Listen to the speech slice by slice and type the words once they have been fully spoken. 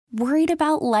Worried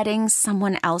about letting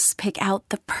someone else pick out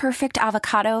the perfect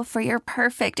avocado for your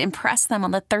perfect impress them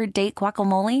on the third date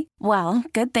guacamole? Well,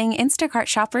 good thing Instacart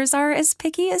shoppers are as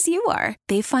picky as you are.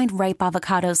 They find ripe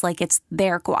avocados like it's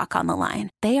their guac on the line.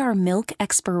 They are milk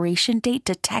expiration date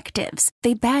detectives.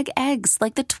 They bag eggs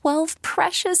like the 12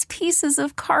 precious pieces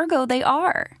of cargo they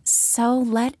are. So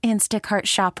let Instacart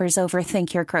shoppers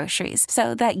overthink your groceries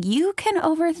so that you can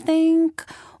overthink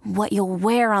what you'll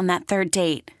wear on that third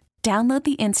date. Download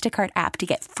the Instacart app to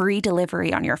get free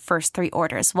delivery on your first 3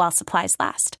 orders while supplies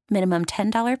last. Minimum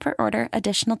 $10 per order.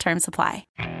 Additional terms apply.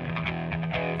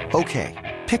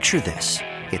 Okay, picture this.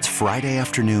 It's Friday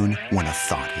afternoon when a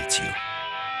thought hits you.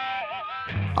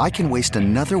 I can waste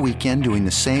another weekend doing the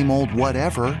same old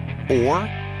whatever, or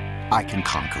I can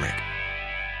conquer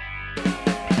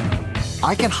it.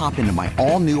 I can hop into my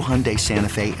all-new Hyundai Santa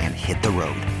Fe and hit the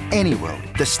road. Any road.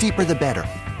 The steeper, the better.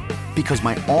 Because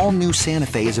my all-new Santa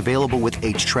Fe is available with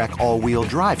H-Track all-wheel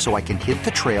drive, so I can hit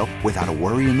the trail without a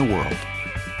worry in the world.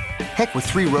 Heck, with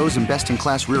 3 rows and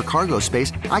best-in-class rear cargo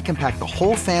space, I can pack the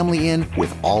whole family in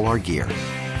with all our gear.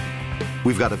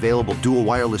 We've got available dual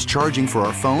wireless charging for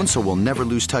our phones, so we'll never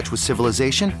lose touch with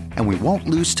civilization, and we won't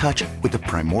lose touch with the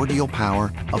primordial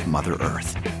power of Mother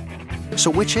Earth.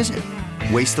 So which is it?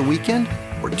 Waste the weekend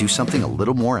or do something a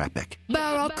little more epic?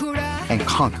 And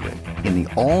conquer it in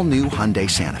the all-new Hyundai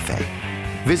Santa Fe.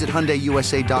 Visit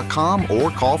HyundaiUSA.com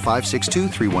or call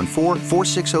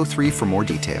 562-314-4603 for more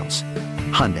details.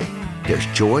 Hyundai, there's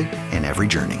joy in every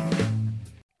journey.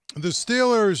 The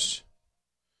Steelers'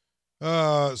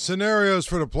 scenarios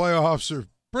for the playoffs are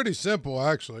pretty simple,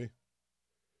 actually.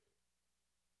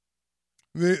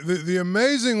 The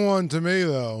amazing one to me,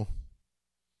 though,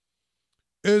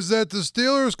 is that the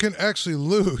Steelers can actually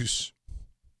lose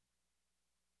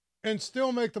and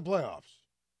still make the playoffs.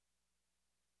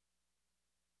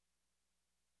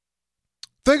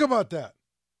 Think about that.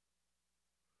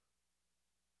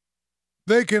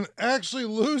 They can actually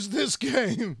lose this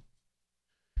game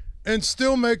and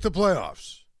still make the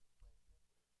playoffs.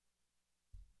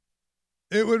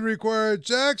 It would require a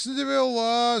Jacksonville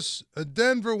loss, a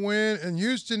Denver win, and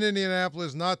Houston,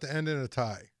 Indianapolis not to end in a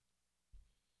tie.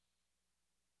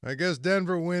 I guess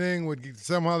Denver winning would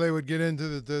somehow they would get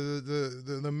into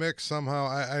the mix somehow.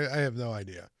 I have no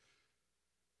idea.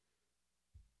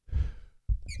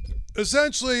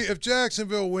 Essentially, if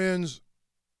Jacksonville wins,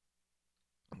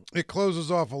 it closes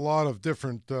off a lot of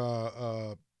different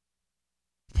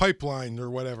pipeline or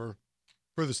whatever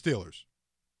for the Steelers.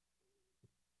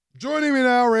 Joining me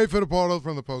now, Ray Fittipaldo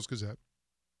from the Post-Gazette.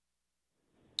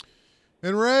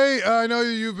 And Ray, I know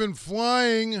you've been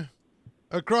flying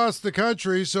across the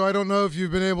country, so I don't know if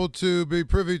you've been able to be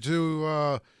privy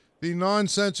to the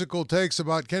nonsensical takes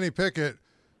about Kenny Pickett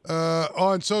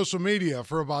on social media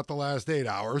for about the last 8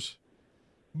 hours.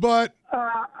 But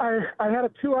I had a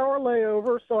 2-hour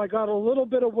layover, so I got a little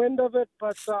bit of wind of it,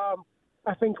 but I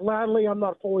think gladly I'm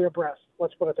not fully abreast.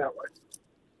 Let's put it that way.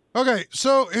 Okay,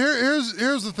 so here's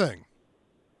the thing.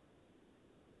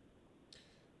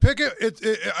 Pickett,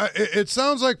 it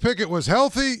sounds like Pickett was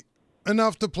healthy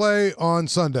enough to play on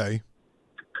Sunday.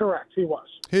 Correct, he was.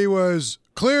 He was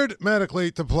cleared medically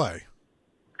to play.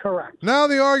 Correct. Now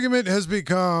the argument has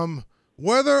become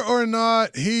whether or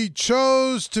not he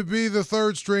chose to be the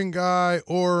third-string guy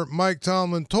or Mike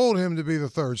Tomlin told him to be the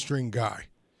third-string guy,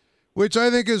 which I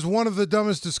think is one of the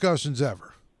dumbest discussions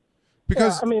ever.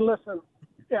 Because listen.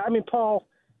 Yeah, Paul,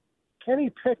 Kenny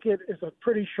Pickett is a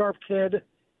pretty sharp kid.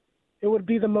 It would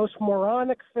be the most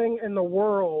moronic thing in the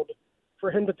world for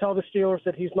him to tell the Steelers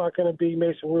that he's not going to be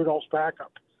Mason Rudolph's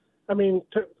backup.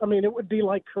 It would be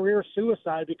like career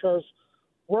suicide because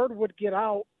word would get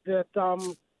out that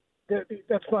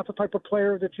that's not the type of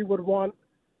player that you would want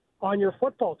on your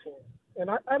football team. And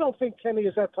I don't think Kenny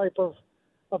is that type of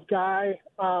guy.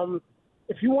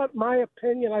 If you want my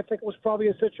opinion, I think it was probably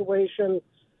a situation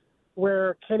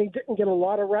where Kenny didn't get a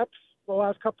lot of reps the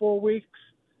last couple of weeks.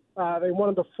 They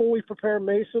wanted to fully prepare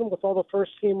Mason with all the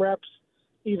first-team reps,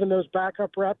 even those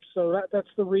backup reps. So that's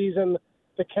the reason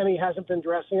that Kenny hasn't been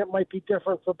dressing. It might be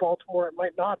different for Baltimore. It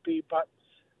might not be. But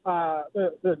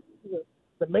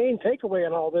the main takeaway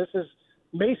in all this is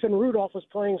Mason Rudolph is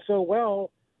playing so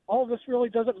well, all this really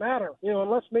doesn't matter.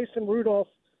 Unless Mason Rudolph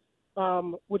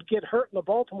would get hurt in the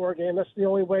Baltimore game, that's the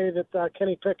only way that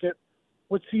Kenny Pickett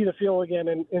would see the field again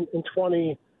in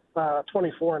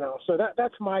 2024 now. So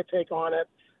that's my take on it.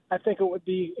 I think it would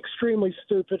be extremely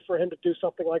stupid for him to do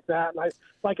something like that. And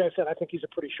like I said, I think he's a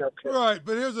pretty sharp kid. Right,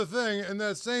 but here's the thing. In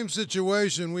that same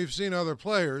situation, we've seen other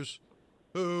players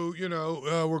who,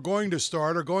 were going to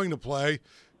start or going to play.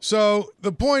 So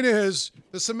the point is,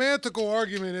 the semantical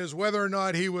argument is whether or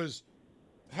not he was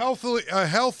a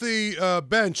healthy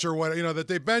bench or what, that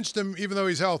they benched him even though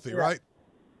he's healthy, right?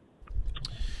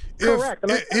 Correct.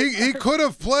 He could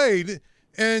have played,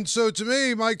 and so to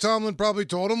me, Mike Tomlin probably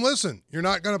told him, listen, you're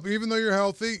not going to, even though you're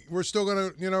healthy, we're still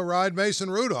going to, ride Mason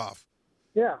Rudolph.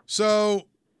 Yeah. So,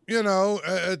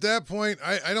 at that point,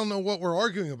 I don't know what we're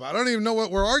arguing about. I don't even know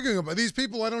what we're arguing about. These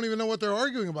people, I don't even know what they're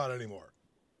arguing about anymore.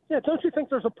 Yeah, don't you think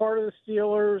there's a part of the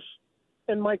Steelers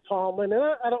and Mike Tomlin, and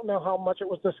I don't know how much it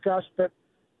was discussed, but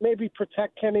maybe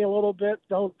protect Kenny a little bit.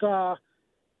 Don't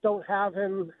have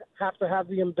him have to have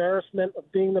the embarrassment of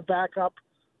being the backup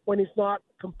when he's not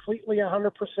completely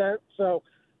 100%. So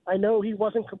I know he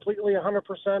wasn't completely 100%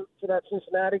 for that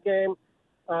Cincinnati game.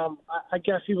 I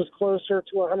guess he was closer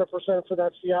to 100% for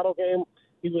that Seattle game.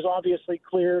 He was obviously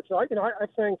cleared. So, I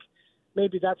think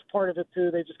maybe that's part of it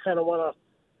too. They just kind of want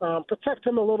to protect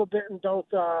him a little bit and don't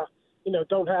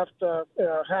have to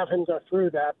have him go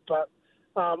through that. But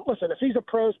listen, if he's a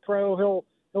pro's pro,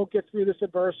 he'll get through this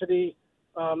adversity.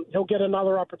 He'll get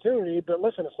another opportunity, but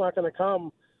listen, it's not going to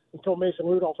come until Mason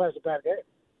Rudolph has a bad game.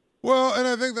 Well, and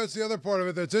I think that's the other part of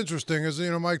it that's interesting is,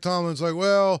 Mike Tomlin's like,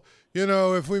 well,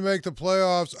 if we make the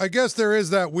playoffs, I guess there is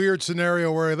that weird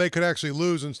scenario where they could actually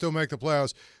lose and still make the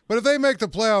playoffs. But if they make the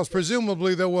playoffs,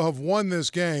 presumably they will have won this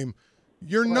game.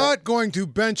 You're not going to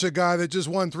bench a guy that just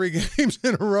won 3 games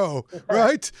in a row,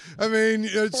 right? I mean,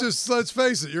 it's just, let's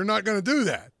face it, you're not going to do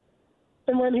that.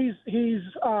 And when he's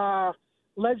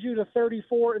led you to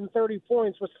 34 and 30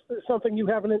 points, was something you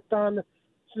haven't done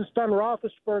since Ben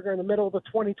Roethlisberger in the middle of the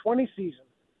 2020 season,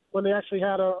 when they actually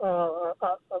had a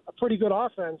pretty good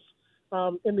offense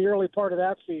in the early part of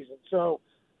that season. So,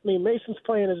 I mean, Mason's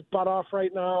playing his butt off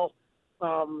right now.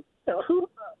 Who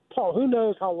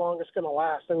knows how long it's going to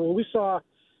last? I mean, we saw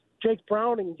Jake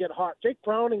Browning get hot. Jake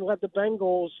Browning led the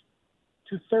Bengals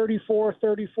to 34,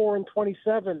 and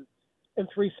 27 in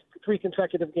three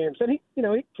consecutive games. And he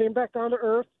came back down to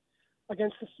earth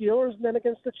against the Steelers and then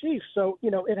against the Chiefs. So,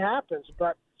 it happens.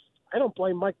 But I don't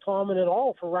blame Mike Tomlin at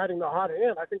all for riding the hot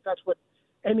hand. I think that's what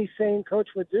any sane coach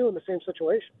would do in the same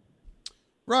situation.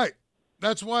 Right.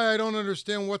 That's why I don't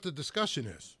understand what the discussion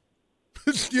is.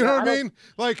 You know what I mean?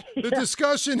 Like, the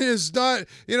discussion is not,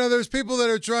 there's people that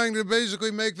are trying to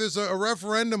basically make this a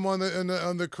referendum on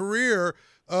the career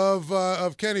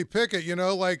of Kenny Pickett,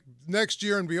 like next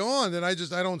year and beyond. And I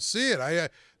don't see it.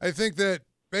 I think that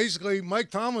basically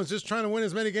Mike Tomlin's just trying to win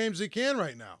as many games as he can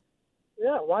right now.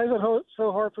 Yeah. Why is it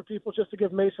so hard for people just to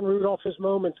give Mason Rudolph his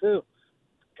moment too?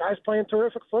 Guy's playing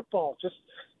terrific football. Just,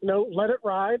 let it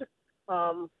ride.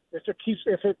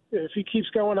 If he keeps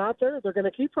going out there, they're going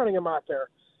to keep running him out there.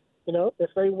 If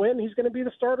they win, he's going to be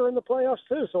the starter in the playoffs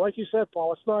too. So, like you said,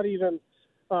 Paul, it's not even,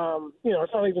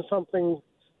 it's not even something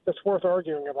that's worth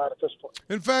arguing about at this point.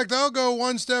 In fact, I'll go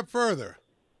one step further.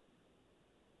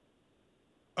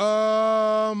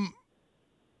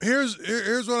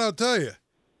 Here's what I'll tell you.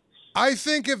 I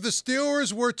think if the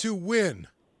Steelers were to win,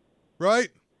 right?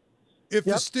 If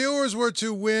the Steelers were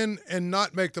to win and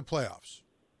not make the playoffs.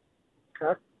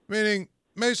 Okay. Meaning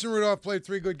Mason Rudolph played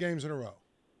 3 good games in a row.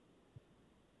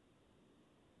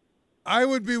 I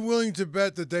would be willing to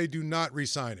bet that they do not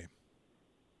re-sign him.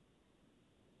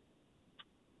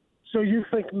 So you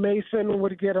think Mason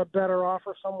would get a better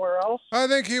offer somewhere else? I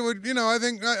think he would, I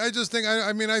think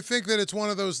that it's one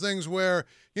of those things where,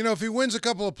 if he wins a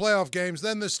couple of playoff games,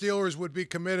 then the Steelers would be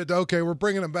committed to, okay, we're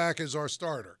bringing him back as our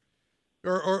starter.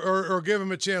 Or give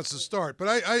him a chance to start. But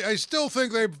I still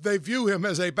think they view him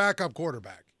as a backup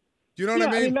quarterback. Do you know what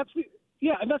I mean? And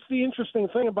that's the interesting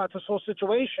thing about this whole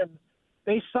situation.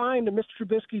 They signed Mr.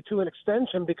 Trubisky to an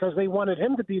extension because they wanted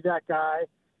him to be that guy.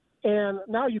 And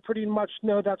now you pretty much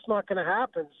know that's not going to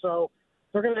happen. So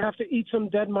they're going to have to eat some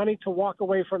dead money to walk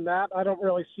away from that. I don't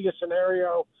really see a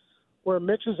scenario where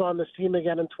Mitch is on this team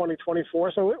again in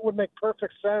 2024. So it would make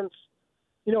perfect sense.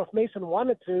 If Mason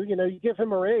wanted to, you give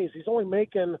him a raise. He's only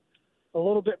making a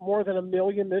little bit more than $1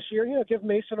 million this year. Give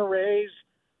Mason a raise.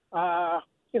 I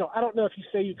don't know if you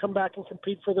say you come back and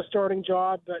compete for the starting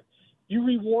job, but you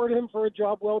reward him for a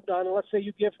job well done. And let's say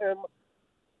you give him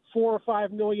 $4 or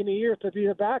 $5 million a year to be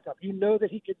a backup. You know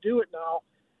that he could do it now.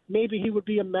 Maybe he would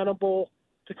be amenable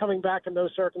to coming back in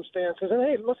those circumstances. And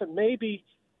hey, listen, maybe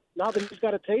now that he's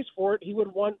got a taste for it, he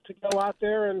would want to go out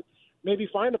there and maybe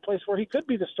find a place where he could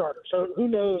be the starter. So who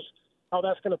knows how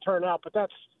that's going to turn out. But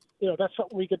that's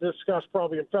something we could discuss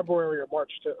probably in February or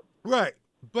March too. Right.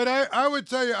 But I would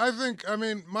tell you,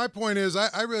 my point is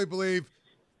I really believe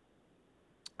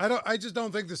I just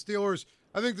don't think the Steelers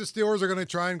 – I think the Steelers are going to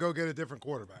try and go get a different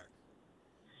quarterback.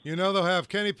 You know they'll have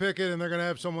Kenny Pickett, and they're going to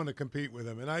have someone to compete with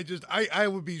him. And I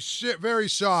would be very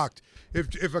shocked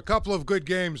if a couple of good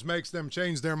games makes them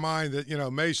change their mind that,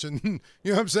 Mason,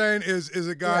 you know what I'm saying, is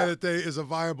a guy that is a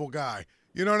viable guy.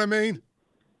 You know what I mean?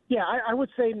 Yeah, I would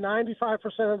say 95%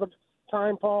 of the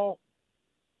time, Paul,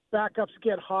 backups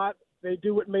get hot. They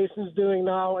do what Mason's doing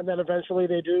now, and then eventually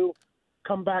they do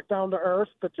come back down to earth.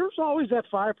 But there's always that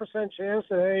 5% chance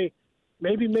that, hey,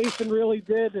 maybe Mason really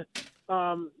did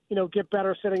get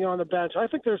better sitting on the bench. I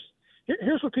think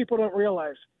here's what people don't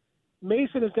realize.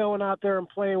 Mason is going out there and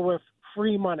playing with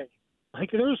free money.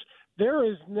 Like there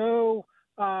is no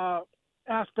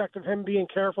aspect of him being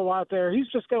careful out there. He's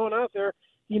just going out there.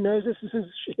 He knows this is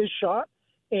his shot,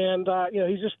 and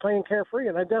he's just playing carefree.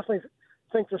 And I definitely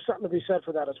think there's something to be said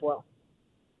for that as well.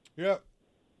 Yep.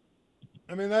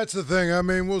 I mean, that's the thing. I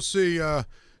mean, we'll see.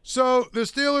 So the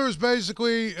Steelers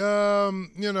basically,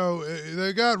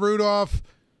 they got Rudolph.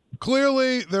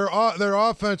 Clearly, their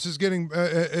offense is getting,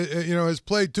 has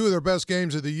played two of their best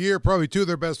games of the year, probably two of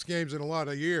their best games in a lot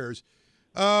of years.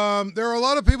 There are a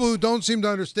lot of people who don't seem to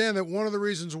understand that one of the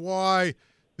reasons why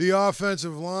the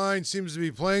offensive line seems to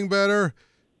be playing better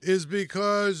is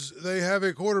because they have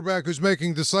a quarterback who's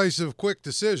making decisive, quick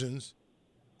decisions,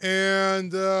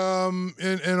 and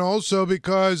also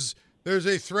because there's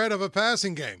a threat of a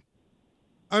passing game.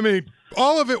 I mean,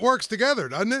 all of it works together,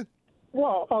 doesn't it?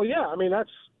 Well, oh yeah. I mean,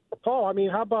 that's Paul. I mean,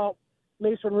 how about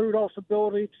Mason Rudolph's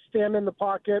ability to stand in the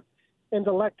pocket and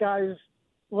to let guys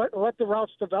let the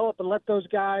routes develop and let those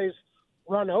guys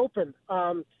run open?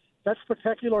 That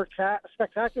spectacular catch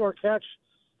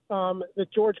that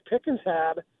George Pickens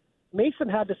had. Mason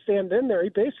had to stand in there. He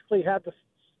basically had to,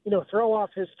 throw off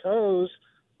his toes.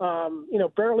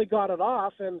 Barely got it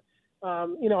off, and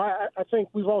I think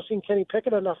we've all seen Kenny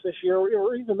Pickett enough this year,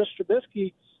 or even Mr.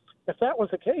 Trubisky. If that was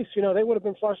the case, they would have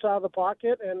been flushed out of the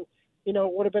pocket, and it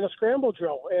would have been a scramble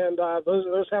drill. And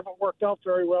those haven't worked out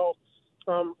very well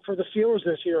for the Steelers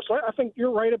this year. So I think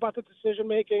you're right about the decision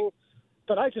making,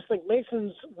 but I just think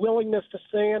Mason's willingness to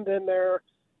stand in there,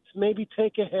 to maybe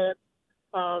take a hit,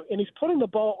 and he's putting the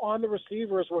ball on the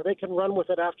receivers where they can run with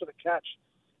it after the catch.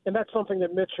 And that's something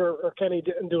that Mitch or Kenny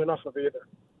didn't do enough of either.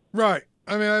 Right.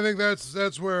 I mean, I think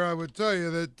that's where I would tell you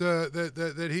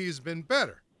that he's been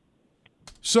better.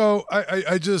 So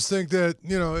I just think that,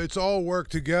 it's all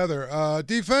worked together.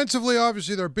 Defensively,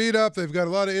 obviously, they're beat up. They've got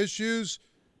a lot of issues,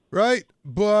 right?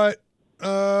 But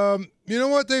you know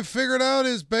what they've figured out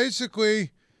is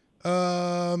basically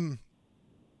they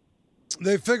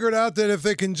figured out that if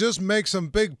they can just make some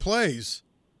big plays,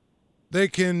 they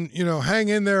can, hang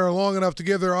in there long enough to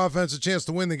give their offense a chance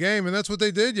to win the game, and that's what they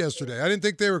did yesterday. I didn't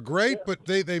think they were great, but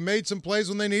they made some plays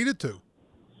when they needed to.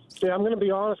 Yeah, I'm going to be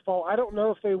honest, Paul. I don't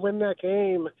know if they win that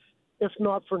game if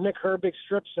not for Nick Herbig's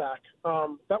strip sack.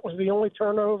 That was the only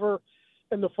turnover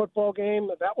in the football game.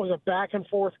 That was a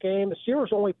back-and-forth game. The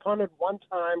Steelers only punted one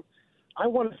time. I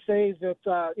want to say that,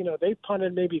 they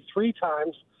punted maybe three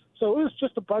times. So it was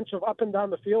just a bunch of up and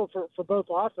down the field for both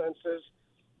offenses.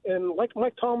 And like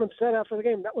Mike Tomlin said after the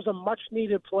game, that was a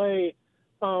much-needed play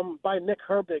by Nick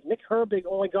Herbig. Nick Herbig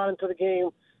only got into the game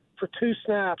for 2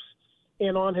 snaps,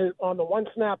 and on the one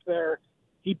snap there,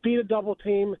 he beat a double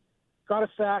team, got a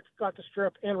sack, got the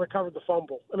strip, and recovered the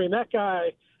fumble. I mean, that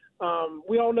guy,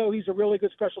 we all know he's a really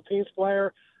good special teams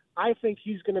player. I think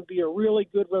he's going to be a really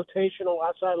good rotational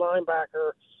outside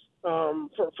linebacker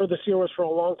for the Steelers for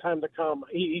a long time to come.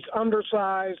 He's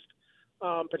undersized.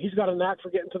 But he's got a knack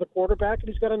for getting to the quarterback, and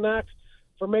he's got a knack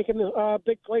for making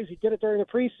big plays. He did it during the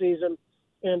preseason,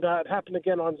 and it happened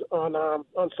again on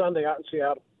Sunday out in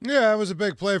Seattle. Yeah, it was a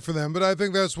big play for them, but I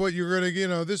think that's what you're going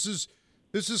to, this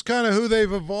is kind of who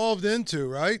they've evolved into,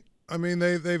 right? I mean,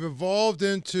 they've evolved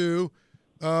into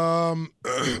a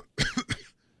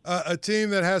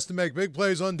team that has to make big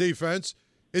plays on defense,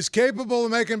 is capable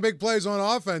of making big plays on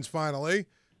offense finally,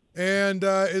 and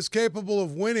is capable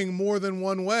of winning more than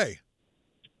one way.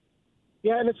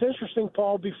 Yeah, and it's interesting,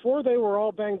 Paul. Before they were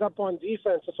all banged up on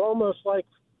defense, it's almost like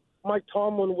Mike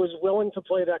Tomlin was willing to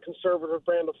play that conservative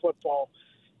brand of football,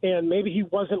 and maybe he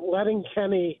wasn't letting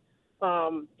Kenny,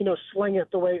 sling it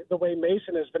the way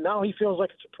Mason is. But now he feels like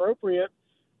it's appropriate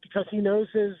because he knows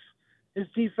his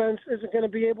defense isn't going to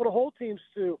be able to hold teams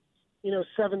to,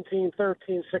 17,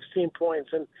 13, 16 points,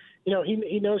 and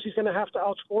he knows he's going to have to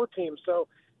outscore teams. So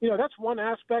that's one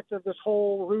aspect of this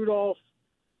whole Rudolph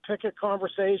Pickett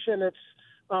conversation. It's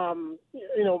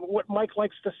what Mike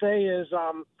likes to say is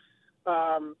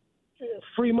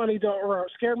free money or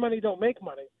scared money don't make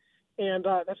money, and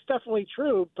that's definitely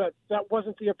true. But that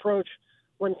wasn't the approach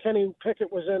when Kenny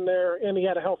Pickett was in there and he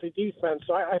had a healthy defense.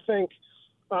 So I think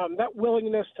that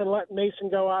willingness to let Mason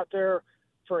go out there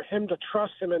for him to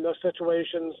trust him in those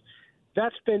situations,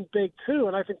 that's been big too.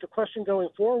 And I think the question going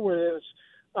forward is,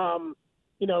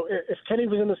 if Kenny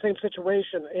was in the same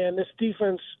situation and this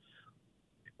defense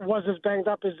was as banged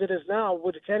up as it is now,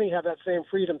 would Kenny have that same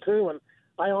freedom too? And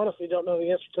I honestly don't know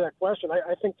the answer to that question.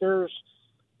 I think there's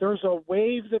a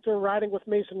wave that they're riding with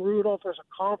Mason Rudolph. There's a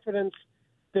confidence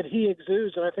that he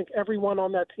exudes, and I think everyone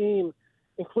on that team,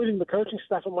 including the coaching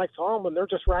staff and Mike Tomlin, they're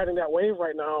just riding that wave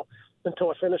right now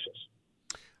until it finishes.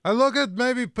 I look at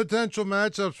maybe potential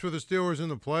matchups for the Steelers in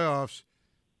the playoffs.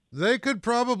 They could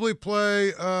probably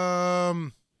play.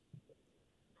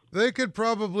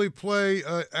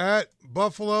 At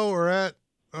Buffalo or at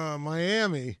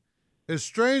Miami. As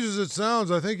strange as it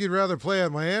sounds, I think you'd rather play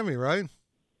at Miami, right?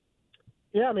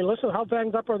 Yeah, I mean, listen, how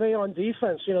banged up are they on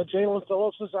defense? Jalen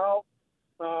Phillips is out.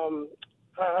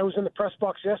 I was in the press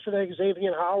box yesterday.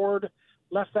 Xavier Howard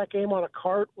left that game on a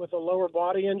cart with a lower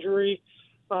body injury.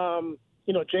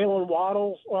 Jalen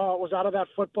Waddle was out of that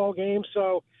football game.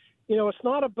 So, it's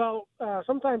not about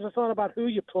sometimes it's not about who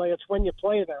you play. It's when you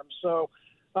play them. So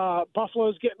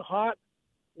Buffalo's getting hot.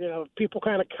 People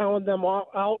kind of counted them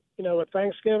out, at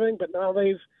Thanksgiving, but now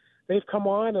they've come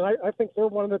on, and I think they're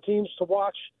one of the teams to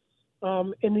watch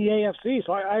in the AFC.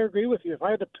 So I agree with you. If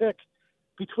I had to pick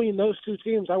between those two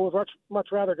teams, I would much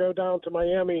rather go down to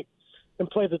Miami and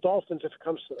play the Dolphins if it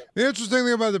comes to that. The interesting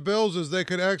thing about the Bills is they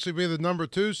could actually be the number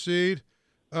 2 seed,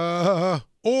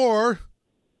 or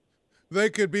they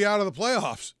could be out of the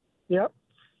playoffs. Yep.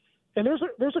 And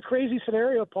there's a crazy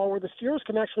scenario, Paul, where the Steelers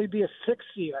can actually be a 6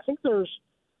 seed. I think there's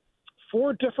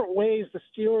 4 different ways the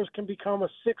Steelers can become a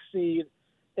 6 seed,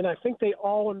 and I think they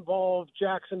all involve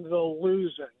Jacksonville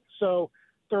losing. So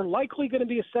they're likely going to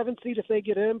be a 7 seed if they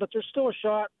get in, but there's still a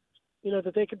shot,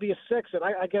 that they could be a 6. And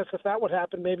I guess if that would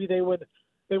happen, maybe they would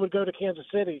go to Kansas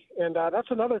City, and that's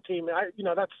another team.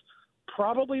 That's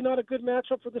probably not a good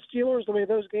matchup for the Steelers the way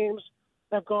those games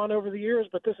have gone over the years,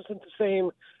 but this isn't the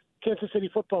same Kansas City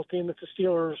football team that the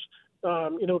Steelers,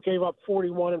 gave up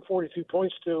 41 and 42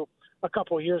 points to a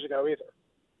couple of years ago either.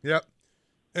 Yep.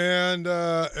 And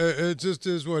it just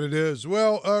is what it is.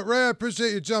 Well, Ray, I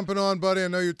appreciate you jumping on, buddy. I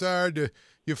know you're tired.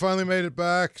 You finally made it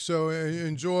back, so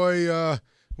enjoy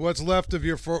what's left of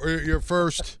your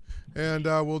first, and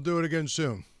we'll do it again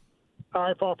soon. All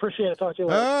right, Paul. Appreciate it. Talk to you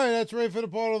later. All right, that's Ray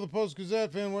Fittipaldo of the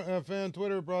Post-Gazette fan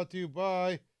Twitter, brought to you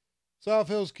by South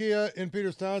Hills Kia in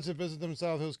Peters Township. Visit them at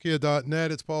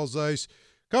southhillskia.net. It's Paul Zeiss.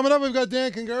 Coming up, we've got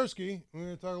Dan Kingerski. We're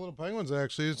going to talk a little Penguins,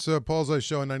 actually. It's Paul Zeiss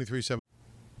Show on 93.7.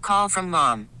 Call from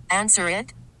mom. Answer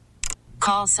it.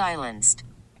 Call silenced.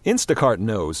 Instacart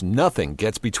knows nothing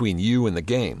gets between you and the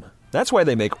game. That's why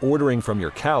they make ordering from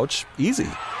your couch easy.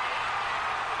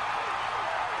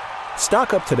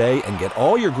 Stock up today and get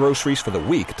all your groceries for the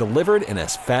week delivered in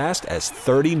as fast as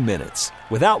 30 minutes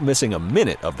without missing a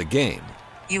minute of the game.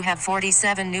 You have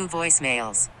 47 new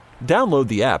voicemails. Download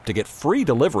the app to get free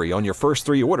delivery on your first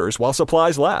 3 orders while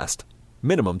supplies last.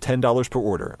 Minimum $10 per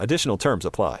order. Additional terms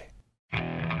apply.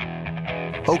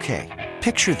 Okay,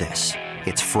 picture this.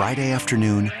 It's Friday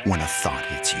afternoon when a thought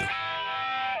hits you.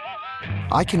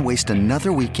 I can waste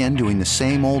another weekend doing the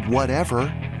same old whatever,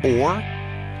 or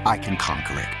I can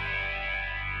conquer it.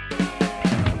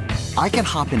 I can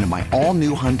hop into my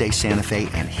all-new Hyundai Santa Fe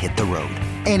and hit the road.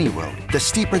 Any road. The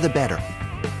steeper, the better.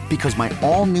 Because my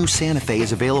all-new Santa Fe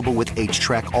is available with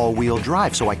H-Track all-wheel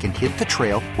drive, so I can hit the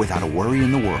trail without a worry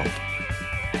in the world.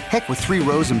 Heck, with 3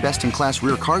 rows and best-in-class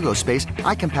rear cargo space,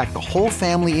 I can pack the whole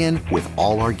family in with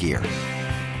all our gear.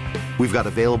 We've got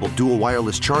available dual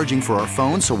wireless charging for our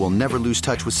phones, so we'll never lose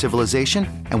touch with civilization,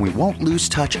 and we won't lose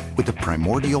touch with the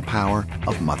primordial power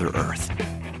of Mother Earth.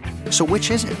 So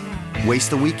which is it? Waste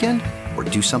the weekend or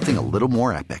do something a little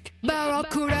more epic?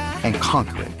 And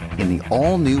conquer it in the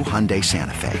all-new Hyundai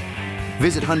Santa Fe.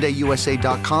 Visit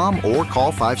HyundaiUSA.com or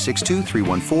call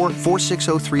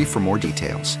 562-314-4603 for more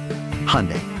details.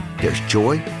 Hyundai, there's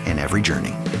joy in every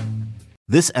journey.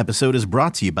 This episode is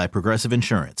brought to you by Progressive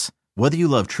Insurance. Whether you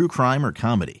love true crime or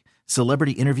comedy,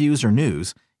 celebrity interviews or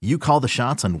news, you call the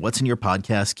shots on what's in your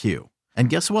podcast queue. And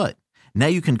guess what? Now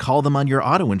you can call them on your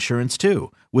auto insurance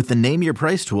too with the Name Your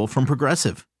Price tool from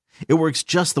Progressive. It works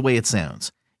just the way it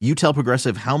sounds. You tell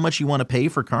Progressive how much you want to pay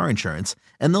for car insurance,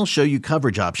 and they'll show you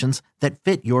coverage options that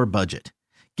fit your budget.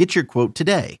 Get your quote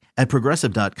today at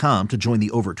Progressive.com to join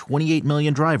the over 28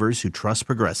 million drivers who trust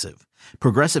Progressive.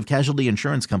 Progressive Casualty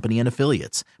Insurance Company and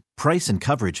Affiliates. Price and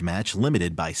coverage match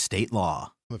limited by state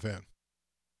law. The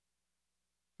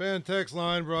fan text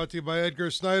line brought to you by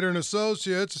Edgar Snyder and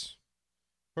Associates,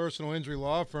 personal injury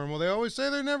law firm. Well, they always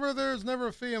say there's never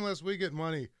a fee unless we get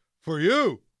money for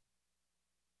you.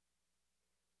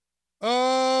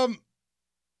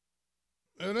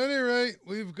 at any rate,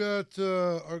 we've got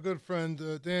our good friend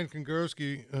Dan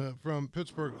Kingerski from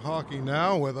Pittsburgh Hockey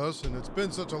Now with us, and it's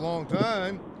been such a long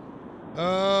time.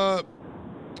 I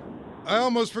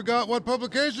almost forgot what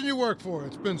publication you work for.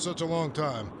 It's been such a long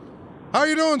time. How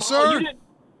you doing, sir?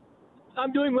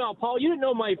 I'm doing well, Paul. You didn't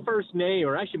know my first name,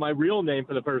 or actually my real name,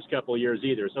 for the first couple of years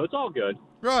either, so it's all good.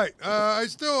 Right. I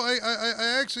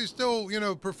actually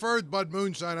still, preferred Bud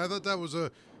Moonshine. I thought that was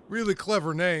a really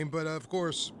clever name, but of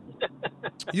course,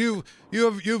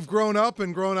 you've grown up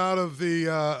and grown out of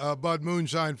the Bud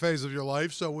Moonshine phase of your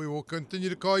life, so we will continue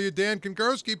to call you Dan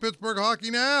Kingerski, Pittsburgh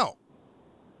Hockey Now.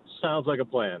 Sounds like a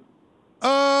plan.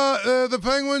 The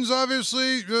Penguins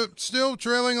obviously still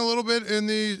trailing a little bit in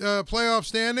the playoff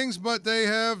standings, but they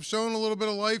have shown a little bit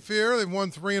of life here. They've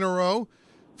won 3 in a row,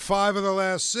 5 of the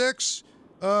last 6.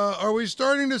 Are we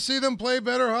starting to see them play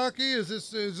better hockey? Is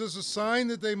this a sign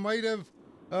that they might have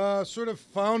sort of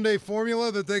found a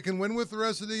formula that they can win with the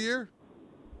rest of the year?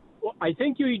 Well, I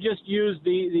think you just used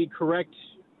the correct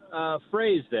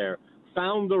phrase there.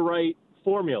 Found the right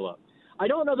formula. I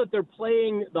don't know that they're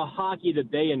playing the hockey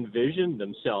that they envisioned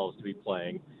themselves to be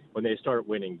playing when they start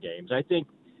winning games. I think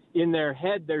in their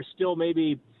head, they're still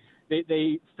maybe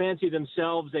they fancy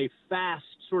themselves a fast,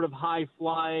 sort of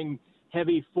high-flying,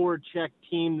 heavy forecheck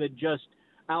team that just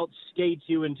outskates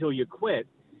you until you quit.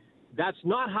 That's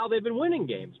not how they've been winning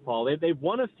games, Paul. They've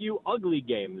won a few ugly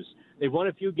games. They've won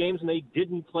a few games and they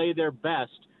didn't play their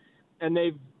best. And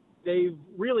they've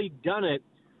really done it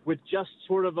with just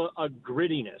sort of a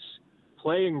grittiness,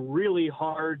 playing really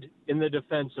hard in the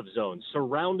defensive zone,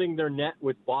 surrounding their net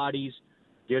with bodies,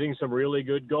 getting some really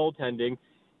good goaltending,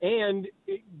 and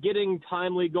getting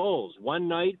timely goals. One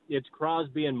night, it's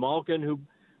Crosby and Malkin who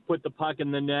put the puck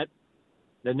in the net.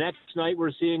 The next night,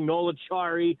 we're seeing Nola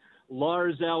Chari,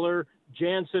 Lars Eller,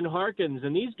 Jansen Harkins,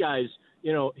 and these guys,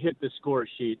 hit the score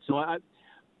sheet. So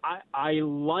I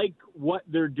like what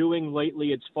they're doing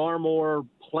lately. It's far more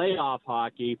playoff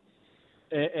hockey.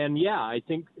 And yeah, I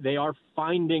think they are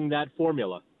finding that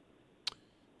formula.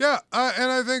 Yeah, and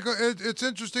I think it's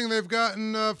interesting. They've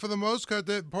gotten, for the most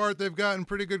part, they've gotten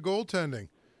pretty good goaltending.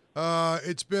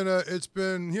 It's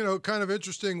been kind of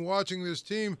interesting watching this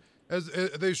team as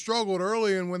they struggled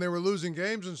early, and when they were losing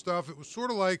games and stuff, it was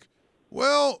sort of like,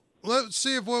 well, let's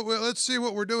see what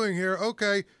we're doing here.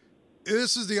 Okay,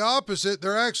 this is the opposite.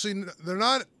 They're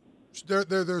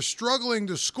struggling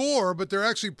to score, but they're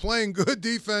actually playing good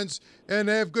defense and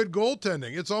they have good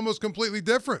goaltending. It's almost completely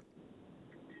different.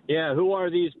 Yeah, who are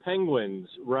these Penguins,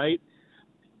 right?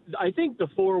 I think the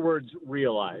forwards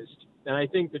realized, and I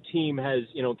think the team has,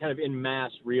 kind of en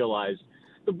masse realized,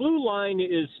 the blue line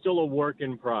is still a work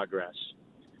in progress.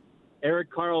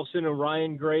 Erik Karlsson and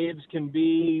Ryan Graves can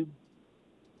be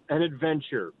an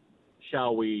adventure,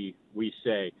 shall we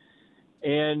say.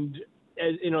 And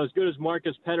as good as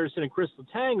Marcus Pettersson and Chris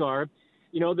Letang are,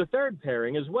 the third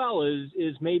pairing as well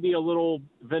is maybe a little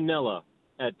vanilla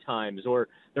at times, or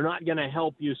they're not going to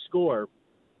help you score.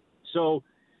 So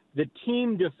the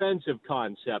team defensive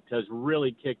concept has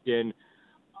really kicked in,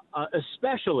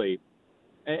 especially,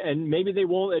 and maybe they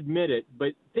won't admit it,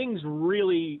 but things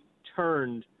really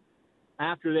turned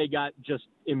after they got just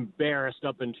embarrassed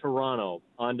up in Toronto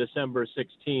on December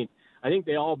 16th. I think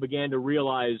they all began to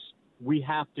realize we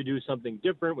have to do something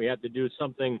different. We have to do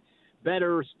something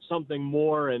better, something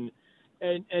more. And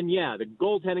yeah, the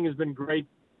goaltending has been great,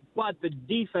 but the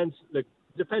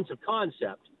defensive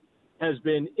concept has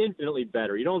been infinitely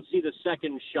better. You don't see the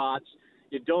second shots.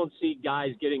 You don't see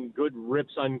guys getting good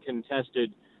rips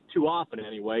uncontested too often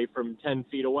anyway from 10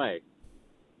 feet away.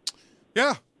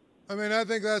 Yeah. I mean, I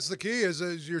think that's the key is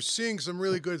you're seeing some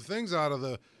really good things out of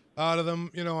them,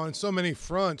 on so many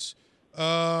fronts.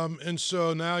 And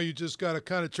so now you just got to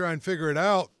kind of try and figure it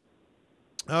out,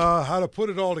 how to put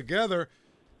it all together.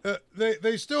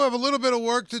 They still have a little bit of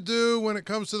work to do when it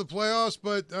comes to the playoffs,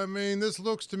 but, I mean, this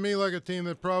looks to me like a team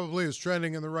that probably is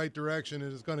trending in the right direction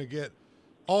and is going to get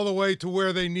all the way to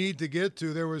where they need to get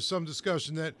to. There was some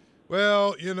discussion that,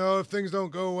 well, if things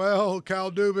don't go well, Cal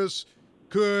Dubas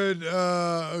could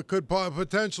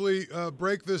potentially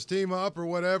break this team up or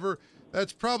whatever.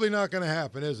 That's probably not going to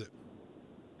happen, is it?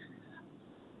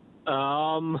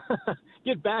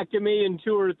 Get back to me in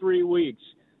 2 or 3 weeks.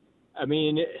 I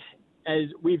mean, as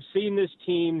we've seen this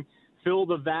team fill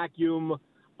the vacuum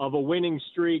of a winning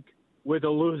streak with a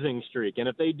losing streak. And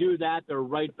if they do that, they're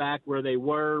right back where they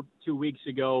were 2 weeks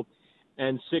ago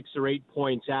and 6 or 8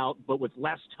 points out, but with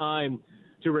less time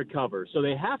to recover. So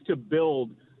they have to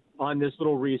build on this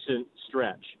little recent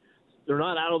stretch. They're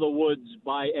not out of the woods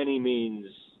by any means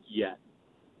yet.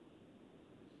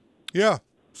 Yeah.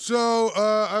 So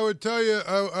I would tell you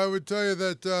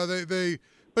that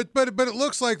but it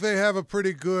looks like they have a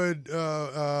pretty good.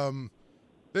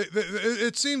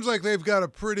 It seems like they've got a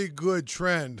pretty good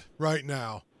trend right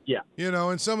now. Yeah.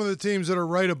 And some of the teams that are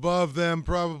right above them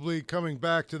probably coming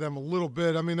back to them a little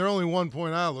bit. I mean, they're only 1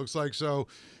 point out, looks like, so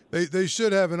they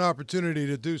should have an opportunity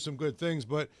to do some good things.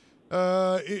 But,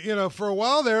 for a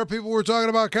while there, people were talking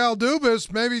about Kyle Dubas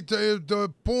maybe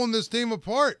pulling this team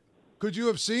apart. Could you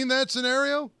have seen that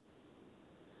scenario?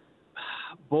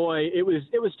 Boy, it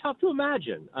was tough to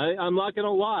imagine. I'm not going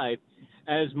to lie.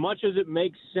 As much as it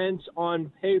makes sense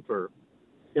on paper,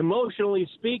 emotionally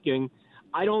speaking,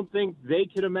 I don't think they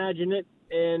could imagine it,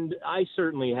 and I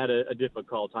certainly had a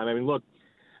difficult time. I mean, look,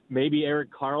 maybe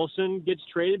Erik Karlsson gets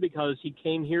traded because he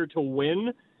came here to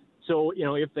win. So,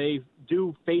 if they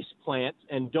do face plant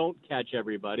and don't catch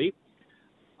everybody,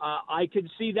 I could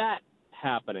see that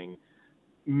happening.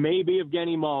 Maybe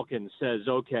Evgeny Malkin says,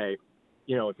 okay,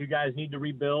 if you guys need to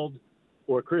rebuild,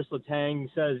 or Chris Letang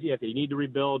says, yeah, if you need to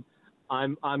rebuild,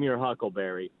 I'm your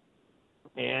Huckleberry.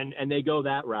 And they go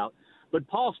that route. But,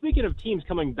 Paul, speaking of teams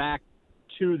coming back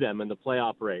to them in the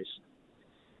playoff race,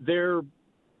 they're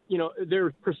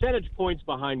percentage points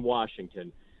behind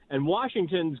Washington. And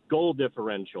Washington's goal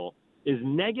differential is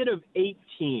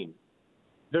 -18.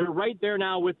 They're right there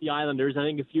now with the Islanders, I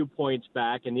think a few points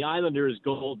back. And the Islanders'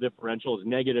 goal differential is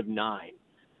 -9.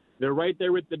 They're right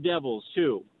there with the Devils,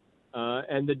 too.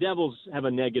 And the Devils have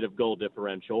a negative goal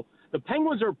differential. The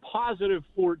Penguins are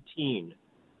 +14,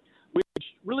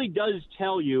 which really does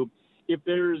tell you if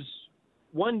there's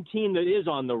one team that is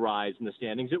on the rise in the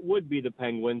standings, it would be the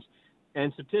Penguins.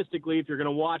 And statistically, if you're going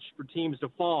to watch for teams to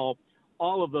fall,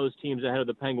 all of those teams ahead of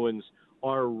the Penguins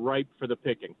are ripe for the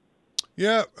picking.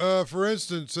 Yeah, for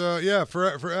instance,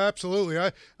 for absolutely.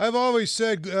 I've always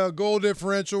said goal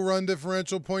differential, run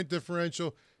differential, point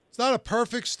differential. It's not a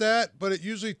perfect stat, but it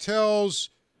usually tells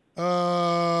it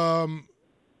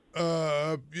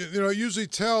usually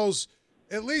tells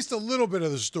at least a little bit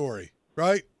of the story,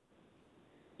 right?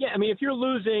 Yeah, I mean, if you're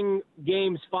losing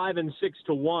games 5 and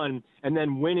 6-1 and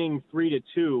then winning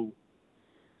 3-2,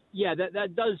 yeah,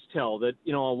 that does tell that,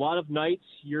 a lot of nights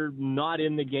you're not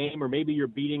in the game, or maybe you're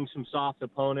beating some soft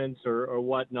opponents or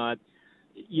whatnot.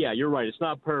 Yeah, you're right. It's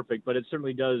not perfect, but it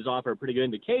certainly does offer a pretty good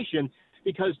indication,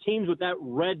 because teams with that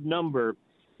red number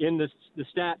in the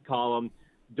stat column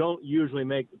don't usually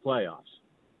make the playoffs.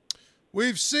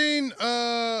 We've seen,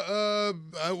 I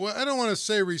don't want to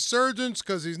say resurgence,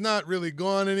 because he's not really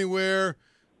gone anywhere,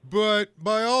 but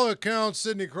by all accounts,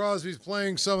 Sidney Crosby's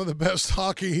playing some of the best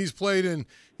hockey he's played in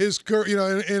his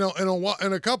career,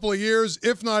 in a couple of years,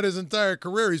 if not his entire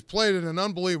career. He's played at an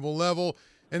unbelievable level,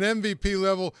 an MVP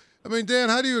level. I mean, Dan,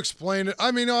 how do you explain it?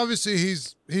 I mean, obviously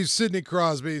he's Sidney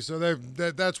Crosby, so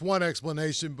that's one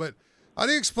explanation. But how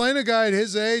do you explain a guy at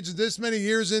his age, this many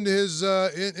years into his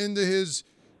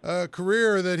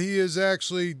career, that he is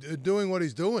actually doing what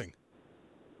he's doing?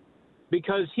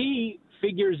 Because he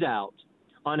figures out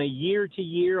on a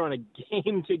year-to-year, on a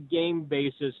game-to-game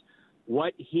basis,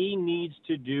 what he needs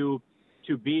to do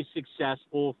to be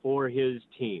successful for his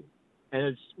team. And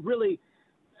it's really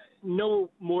no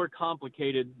more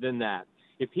complicated than that.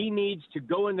 If he needs to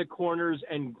go in the corners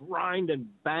and grind and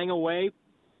bang away,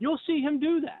 you'll see him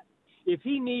do that. If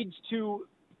he needs to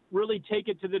really take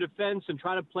it to the defense and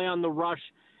try to play on the rush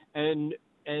and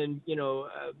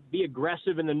be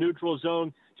aggressive in the neutral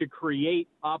zone to create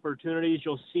opportunities,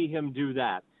 you'll see him do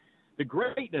that. The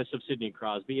greatness of Sidney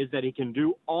Crosby is that he can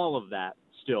do all of that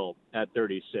still at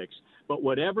 36. But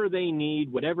whatever they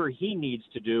need, whatever he needs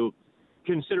to do,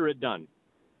 consider it done.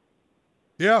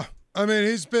 Yeah, I mean,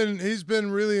 he's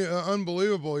been really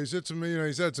unbelievable. He's hit some,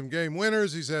 he's had some game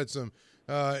winners. He's had some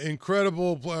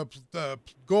incredible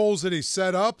goals that he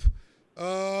set up.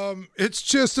 It's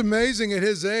just amazing at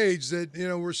his age that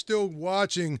we're still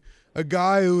watching a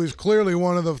guy who is clearly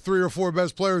one of the 3 or 4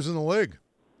 best players in the league.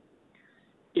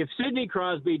 If Sidney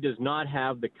Crosby does not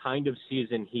have the kind of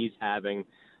season he's having,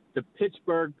 the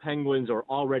Pittsburgh Penguins are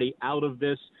already out of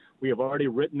this. We have already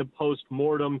written the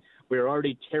post-mortem. We are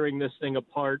already tearing this thing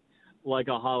apart like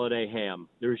a holiday ham.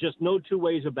 There's just no two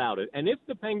ways about it. And if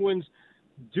the Penguins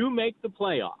do make the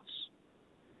playoffs,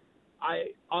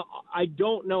 I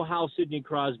don't know how Sidney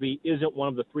Crosby isn't one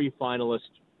of the 3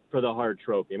 finalists for the Hart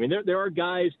Trophy. I mean, there are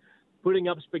guys putting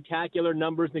up spectacular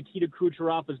numbers. Nikita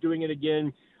Kucherov is doing it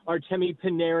again. Artemi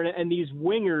Panarin, and these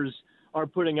wingers are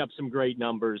putting up some great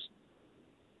numbers.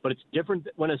 But it's different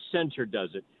when a center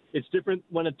does it. It's different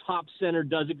when a top center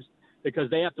does it, because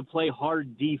they have to play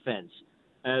hard defense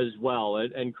as well.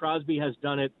 And Crosby has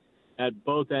done it at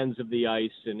both ends of the ice,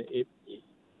 and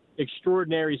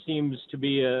extraordinary seems to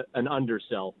be an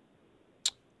undersell.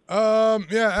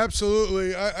 Yeah,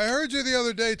 absolutely. I heard you the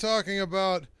other day talking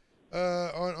about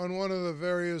on one of the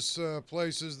various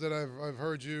places that I've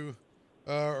heard you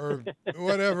or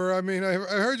whatever. I mean, I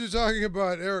heard you talking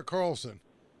about Erik Karlsson.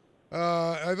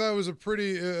 I thought it was a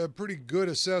pretty good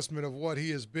assessment of what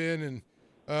he has been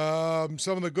and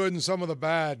some of the good and some of the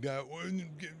bad.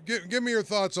 Give me your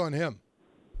thoughts on him.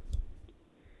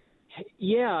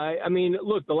 Yeah, I mean,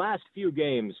 look, the last few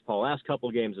games, Paul, last couple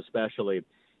of games especially,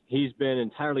 he's been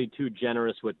entirely too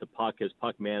generous with the puck. His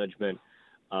puck management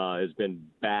has been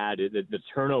bad. The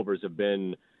turnovers have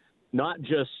been not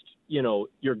just,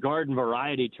 your garden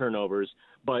variety turnovers,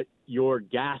 but your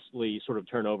ghastly sort of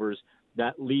turnovers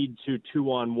that lead to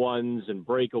 2-on-1s and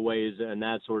breakaways and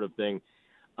that sort of thing.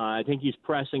 I think he's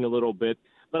pressing a little bit,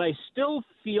 but I still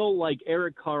feel like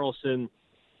Erik Karlsson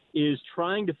is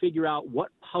trying to figure out what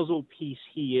puzzle piece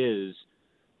he is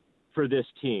for this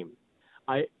team.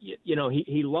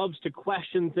 He loves to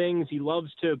question things. He loves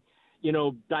to,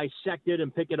 dissect it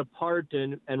and pick it apart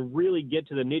and really get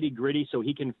to the nitty gritty so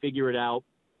he can figure it out.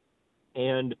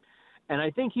 And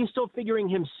I think he's still figuring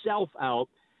himself out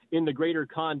in the greater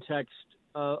context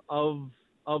of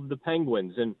the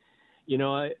Penguins. And,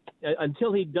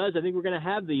 until he does, I think we're going to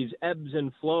have these ebbs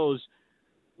and flows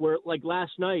where, like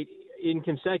last night in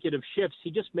consecutive shifts, he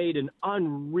just made an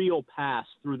unreal pass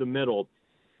through the middle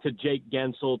to Jake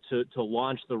Gensel to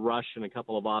launch the rush and a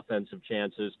couple of offensive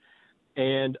chances.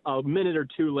 And a minute or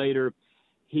two later,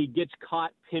 he gets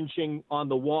caught pinching on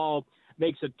the wall,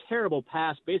 makes a terrible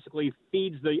pass, basically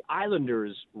feeds the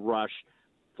Islanders rush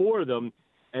for them.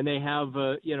 And they have,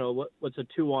 what's a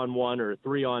 2-on-1 or a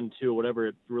 3-on-2, whatever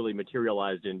it really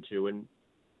materialized into. And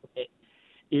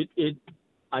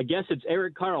I guess it's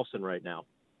Erik Karlsson right now.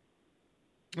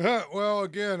 Well,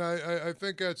 again, I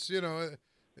think that's,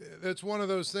 that's one of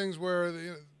those things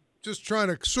where just trying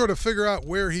to sort of figure out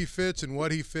where he fits and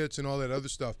what he fits and all that other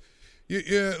stuff.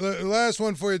 Last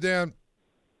one for you, Dan.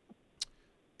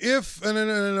 And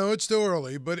I know it's still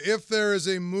early, but if there is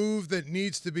a move that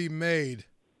needs to be made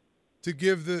to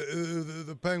give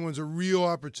the Penguins a real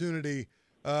opportunity,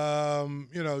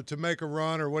 to make a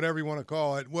run or whatever you want to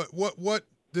call it, what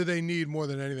do they need more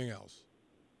than anything else?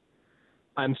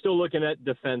 I'm still looking at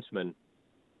defensemen.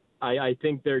 I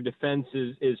think their defense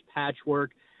is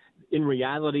patchwork. In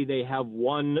reality, they have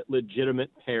one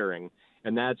legitimate pairing,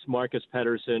 and that's Marcus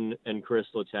Pettersson and Chris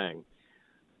Letang.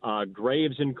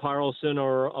 Graves and Karlsson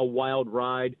are a wild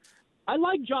ride. I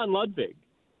like John Ludwig,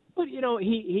 but,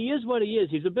 he is what he is.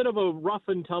 He's a bit of a rough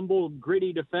and tumble,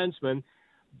 gritty defenseman,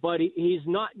 but he's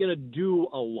not going to do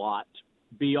a lot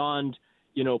beyond,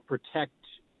 protect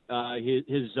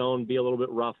his zone, be a little bit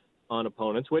rough on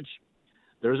opponents, which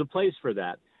there's a place for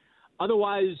that.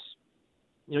 Otherwise,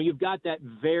 you've got that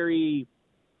very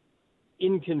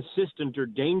inconsistent or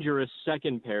dangerous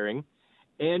second pairing,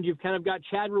 and you've kind of got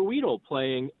Chad Ruhwedel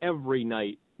playing every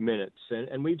night minutes,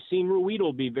 and we've seen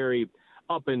Ruhwedel be very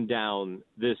up and down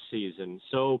this season.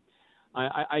 So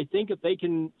I think if they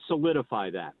can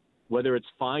solidify that, whether it's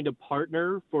find a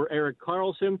partner for Erik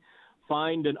Karlsson,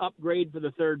 find an upgrade for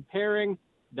the third pairing,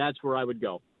 that's where I would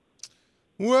go.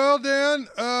 Well, Dan,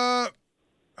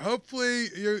 hopefully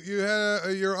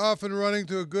you're off and running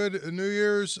to a good New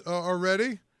Year's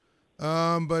already.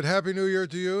 But Happy New Year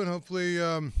to you, and hopefully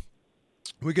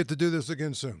we get to do this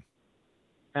again soon.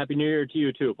 Happy New Year to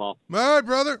you too, Paul. All right,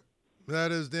 brother.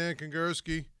 That is Dan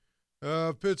Kingerski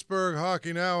of Pittsburgh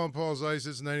Hockey Now on Paul's Ice.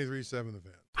 It's 93.7 The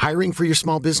Fan. Hiring for your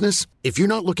small business? If you're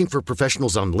not looking for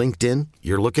professionals on LinkedIn,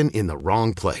 you're looking in the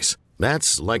wrong place.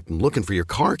 That's like looking for your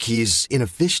car keys in a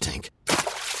fish tank.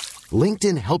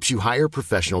 LinkedIn helps you hire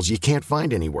professionals you can't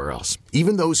find anywhere else,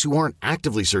 even those who aren't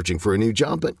actively searching for a new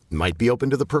job but might be open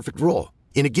to the perfect role.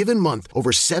 In a given month,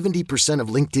 over 70% of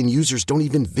LinkedIn users don't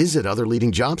even visit other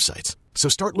leading job sites. So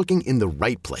start looking in the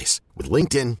right place. With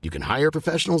LinkedIn, you can hire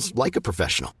professionals like a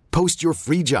professional. Post your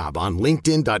free job on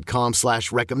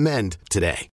linkedin.com/recommend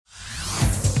today.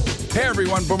 Hey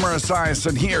everyone, Boomer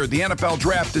Esiason here. The NFL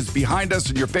Draft is behind us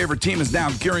and your favorite team is now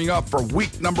gearing up for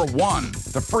week number 1.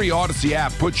 The free Odyssey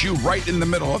app puts you right in the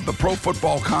middle of the pro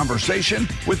football conversation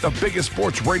with the biggest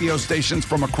sports radio stations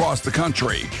from across the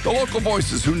country. The local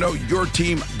voices who know your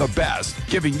team the best,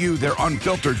 giving you their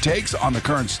unfiltered takes on the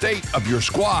current state of your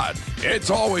squad. It's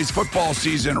always football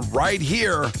season right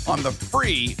here on the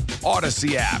free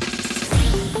Odyssey app.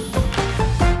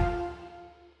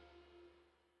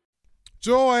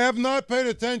 Joe, I have not paid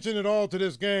attention at all to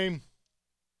this game.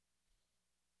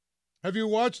 Have you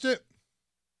watched it?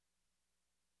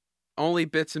 Only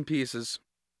bits and pieces.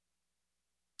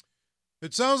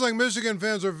 It sounds like Michigan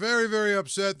fans are very, very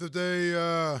upset that they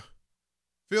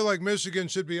feel like Michigan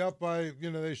should be up by,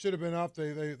 they should have been up.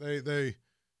 They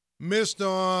missed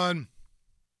on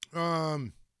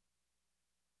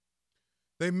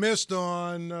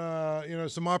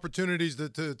some opportunities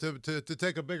to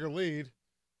take a bigger lead.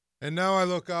 And now I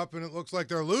look up and it looks like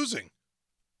they're losing.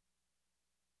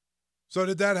 So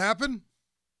did that happen?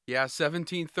 Yeah,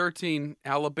 17-13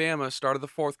 Alabama started the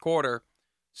fourth quarter.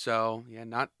 So, yeah,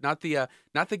 not the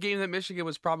game that Michigan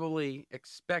was probably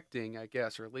expecting, I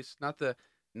guess, or at least not the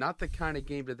kind of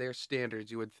game to their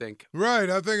standards you would think. Right,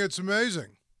 I think it's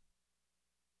amazing.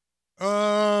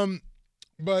 But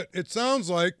it sounds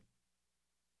like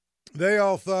they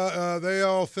all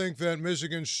think that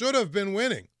Michigan should have been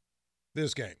winning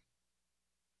this game.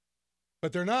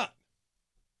 But they're not.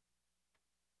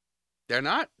 They're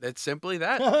not. It's simply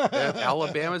that.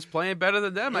 Alabama's playing better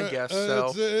than them, I guess.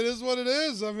 So it is what it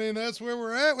is. I mean, that's where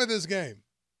we're at with this game.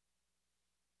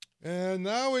 And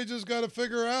now we just got to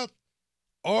figure out,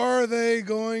 are they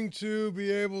going to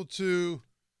be able to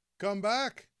come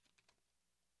back?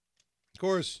 Of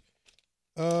course,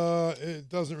 it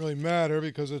doesn't really matter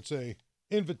because it's a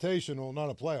invitational,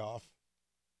 not a playoff.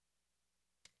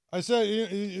 I said,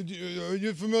 are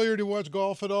you familiar to watch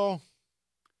golf at all?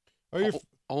 Are you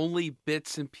only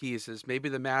bits and pieces? Maybe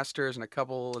the Masters and a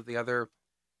couple of the other.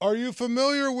 Are you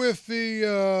familiar with the?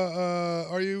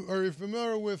 Are you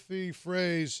familiar with the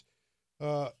phrase?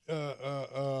 What's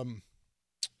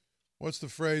the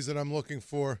phrase that I'm looking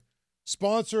for?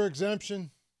 Sponsor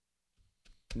exemption.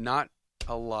 Not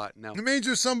a lot, no. It means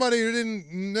you're somebody who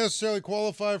didn't necessarily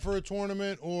qualify for a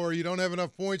tournament, or you don't have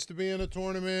enough points to be in a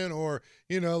tournament, or,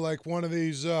 like one of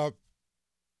these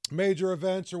major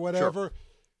events or whatever. Sure.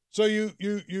 So you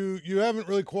haven't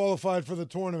really qualified for the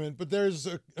tournament, but there's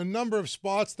a number of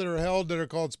spots that are held that are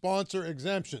called sponsor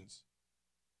exemptions.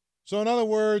 So in other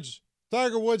words,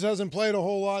 Tiger Woods hasn't played a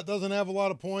whole lot, doesn't have a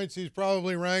lot of points. He's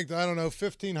probably ranked,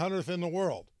 1,500th in the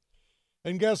world.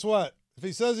 And guess what? If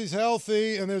he says he's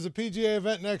healthy and there's a PGA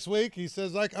event next week, he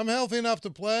says, I'm healthy enough to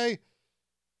play,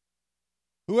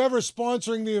 whoever's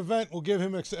sponsoring the event will give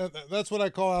him, that's what I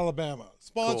call Alabama.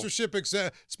 Sponsorship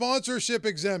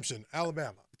exemption,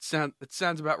 Alabama. It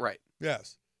sounds about right.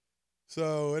 Yes.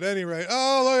 So at any rate,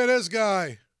 oh, look at this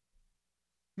guy.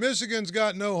 Michigan's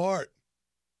got no heart.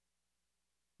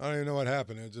 I don't even know what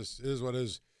happened. It just is what it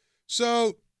is.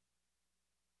 So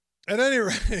at any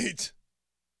rate,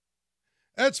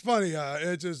 that's funny.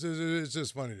 It's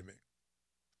just funny to me.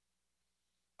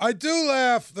 I do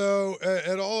laugh, though,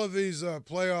 at all of these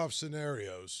playoff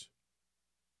scenarios.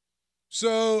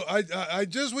 So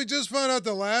we just found out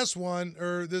the last one,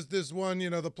 or this one,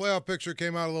 the playoff picture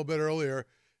came out a little bit earlier.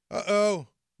 Ball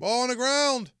on the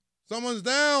ground. Someone's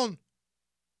down.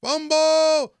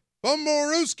 Bumble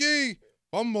Rooski,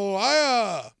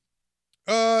 Bumble-aya.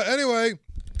 Anyway,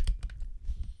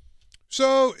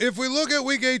 so if we look at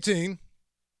Week 18,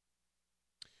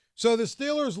 so the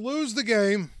Steelers lose the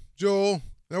game, Joel.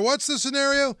 Now, what's the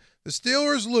scenario? The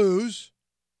Steelers lose.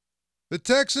 The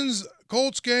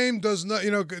Texans-Colts game doesn't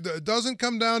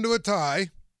come down to a tie.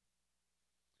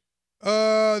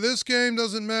 This game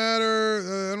doesn't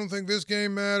matter. I don't think this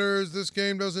game matters. This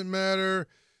game doesn't matter.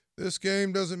 This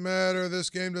game doesn't matter. This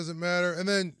game doesn't matter. And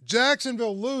then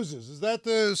Jacksonville loses. Is that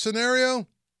the scenario?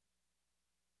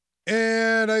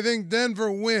 And I think Denver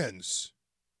wins.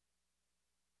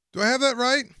 Do I have that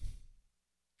right?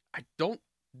 I don't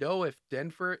know if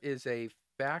Denver is a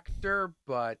factor,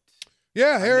 but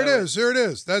yeah, here it is. Here it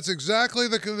is. That's exactly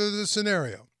the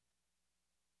scenario.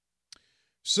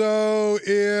 So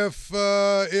if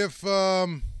the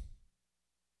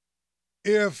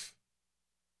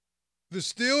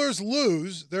Steelers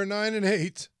lose, they're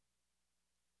 9-8,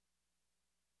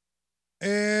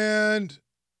 and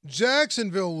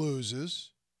Jacksonville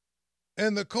loses,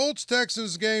 and the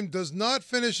Colts-Texans game does not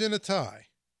finish in a tie,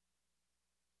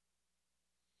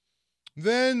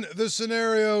 then the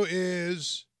scenario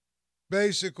is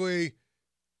basically,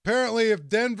 apparently, if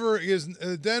Denver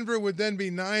would then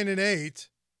be 9-8,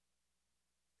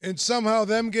 and somehow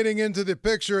them getting into the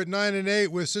picture at 9-8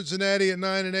 with Cincinnati at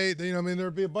 9-8,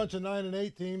 there'd be a bunch of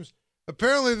 9-8 teams.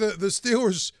 Apparently, the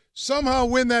Steelers somehow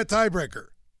win that tiebreaker.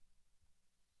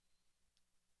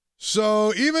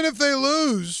 So even if they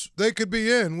lose, they could be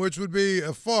in, which would be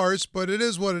a farce, but it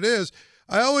is what it is.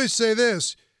 I always say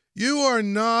this: you are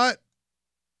not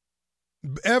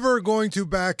ever going to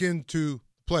back into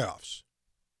playoffs.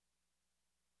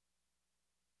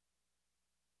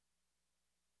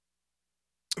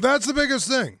 That's the biggest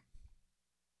thing.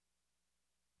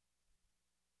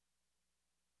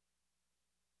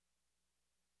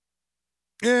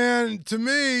 And to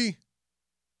me,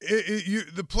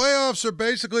 the playoffs are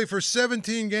basically for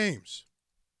 17 games.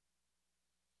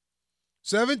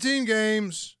 17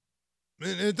 games.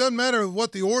 It doesn't matter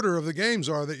what the order of the games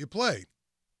are that you play.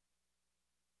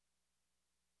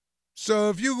 So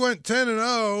if you went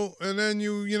 10-0 and then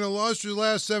you lost your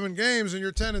last 7 games and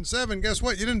you're 10-7, guess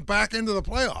what? You didn't back into the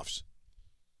playoffs.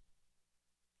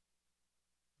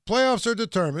 Playoffs are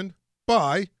determined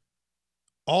by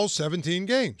all 17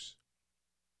 games.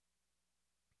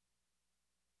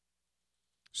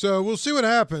 So we'll see what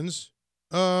happens.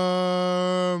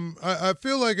 I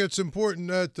feel like it's important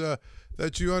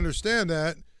that you understand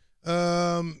that.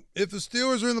 If the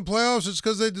Steelers are in the playoffs, it's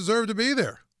because they deserve to be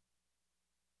there.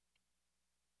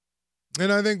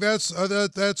 And I think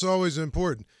that's always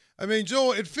important. I mean,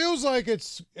 Joel, it feels like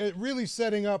it's really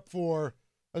setting up for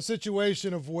a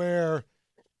situation of where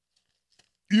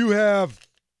you have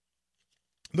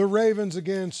the Ravens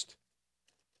against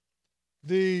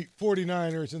the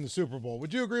 49ers in the Super Bowl.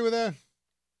 Would you agree with that?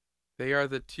 They are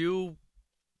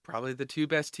probably the two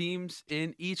best teams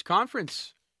in each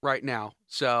conference right now.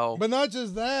 So, but not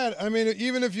just that. I mean,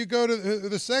 even if you go to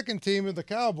the second team of the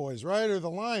Cowboys, right, or the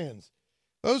Lions,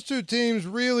 those two teams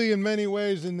really, in many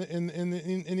ways, in the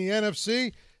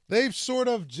NFC, they've sort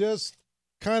of just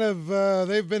kind of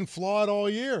they've been flawed all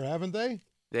year, haven't they?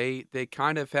 They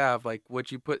kind of have. Like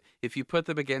if you put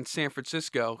them against San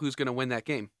Francisco, who's going to win that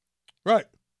game? Right.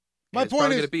 My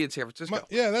point is going to be in San Francisco.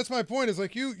 That's my point. Is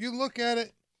like you look at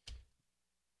it.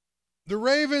 The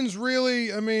Ravens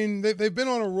really, I mean, they've been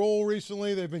on a roll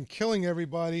recently. They've been killing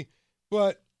everybody.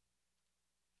 But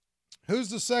who's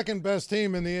the second best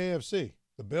team in the AFC?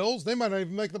 The Bills? They might not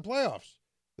even make the playoffs.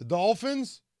 The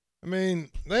Dolphins? I mean,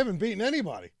 they haven't beaten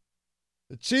anybody.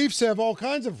 The Chiefs have all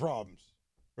kinds of problems,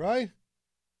 right?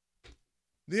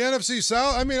 The NFC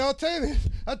South, I mean, I'll tell you,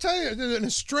 in a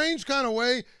strange kind of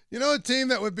way, a team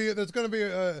that's going to be,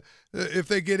 if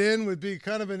they get in, would be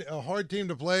kind of a hard team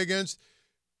to play against.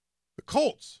 The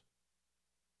Colts.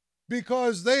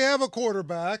 Because they have a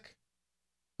quarterback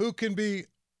who can be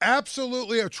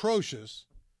absolutely atrocious,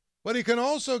 but he can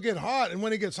also get hot, and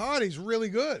when he gets hot, he's really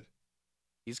good.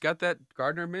 He's got that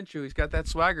Gardner Minshew. He's got that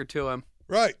swagger to him.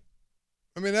 Right.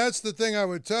 I mean, that's the thing I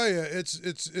would tell you.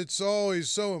 It's always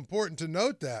so important to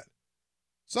note that.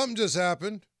 Something just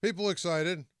happened. People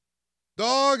excited.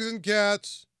 Dogs and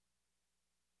cats.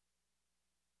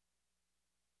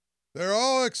 They're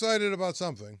all excited about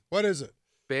something. What is it?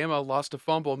 Bama lost a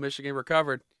fumble. Michigan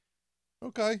recovered.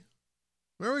 Okay.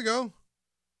 There we go.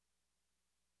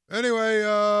 Anyway,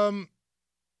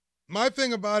 my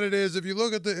thing about it is if you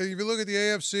look at the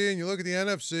AFC and you look at the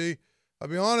NFC, I'll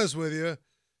be honest with you,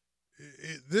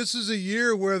 this is a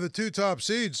year where the two top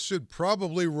seeds should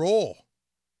probably roll.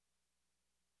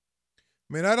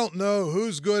 I mean, I don't know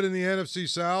who's good in the NFC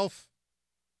South.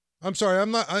 I'm sorry,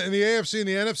 I'm not in the AFC and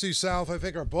the NFC South. I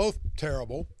think are both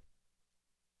terrible.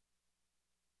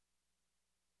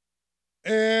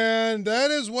 And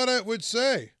that is what I would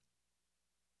say.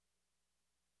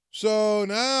 So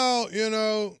now,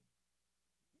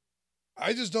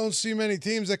 I just don't see many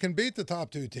teams that can beat the top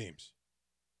two teams.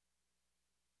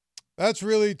 That's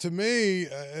really, to me,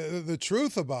 the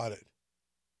truth about it.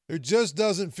 It just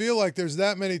doesn't feel like there's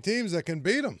that many teams that can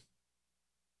beat them.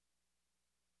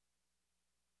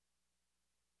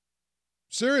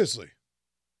 Seriously.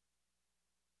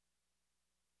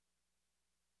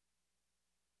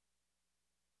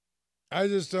 I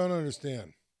just don't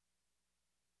understand.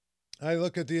 I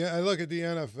look at the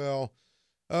NFL.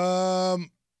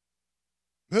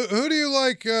 Who do you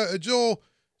like, Joel?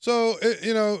 So,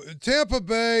 Tampa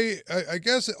Bay, I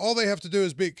guess all they have to do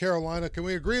is beat Carolina. Can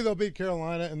we agree they'll beat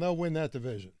Carolina and they'll win that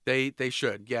division? They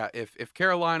should, yeah. If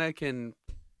Carolina can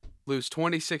lose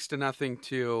 26-0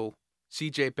 to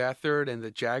C.J. Beathard and the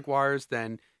Jaguars,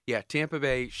 then, yeah, Tampa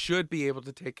Bay should be able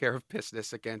to take care of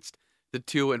business against the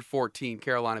 2-14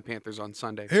 Carolina Panthers on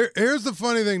Sunday. Here's the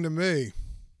funny thing to me.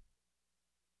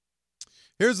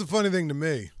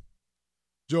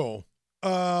 Joel.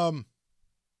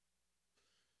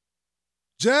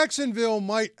 Jacksonville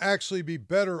might actually be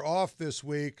better off this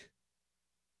week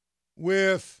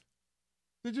with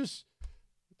did you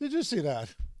see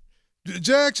that?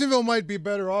 Jacksonville might be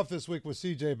better off this week with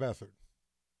C.J. Beathard.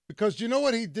 Because you know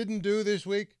what he didn't do this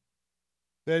week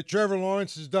that Trevor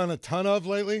Lawrence has done a ton of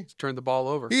lately? He's turned the ball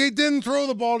over. He didn't throw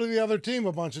the ball to the other team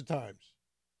a bunch of times.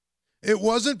 It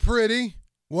wasn't pretty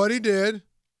what he did.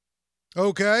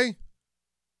 Okay?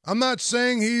 I'm not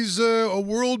saying he's a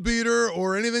world beater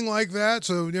or anything like that,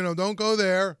 so, don't go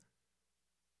there.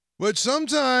 But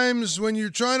sometimes when you're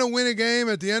trying to win a game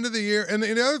at the end of the year, and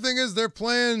the other thing is they're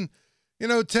playing,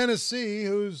 Tennessee,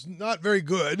 who's not very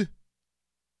good.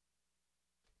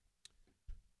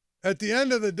 At the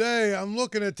end of the day, I'm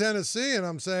looking at Tennessee and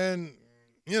I'm saying,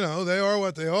 they are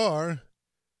what they are.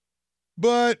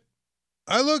 But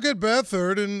I look at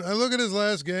Beathard and I look at his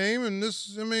last game, and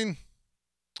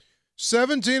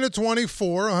 17 of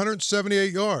 24,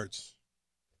 178 yards.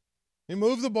 He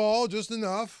moved the ball just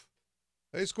enough.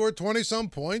 They scored 20-some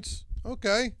points.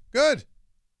 Okay, good.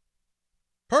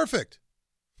 Perfect.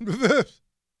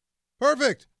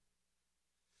 Perfect.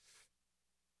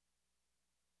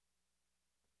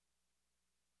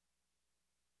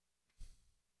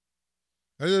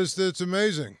 It's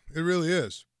amazing. It really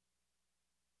is.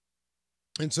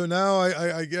 And so now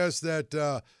I guess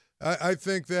that I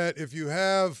think that if you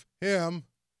have him,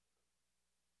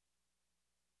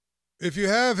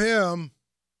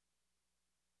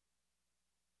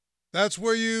 that's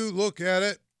where you look at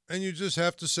it and you just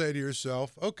have to say to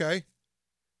yourself, okay,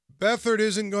 Beathard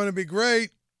isn't going to be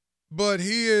great, but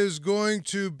he is going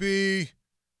to be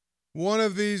one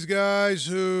of these guys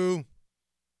who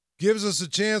gives us a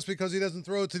chance because he doesn't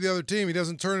throw it to the other team. He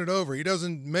doesn't turn it over. He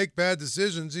doesn't make bad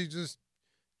decisions. He's just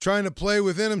trying to play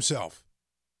within himself.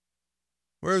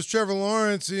 Whereas Trevor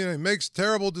Lawrence, he makes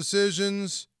terrible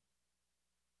decisions.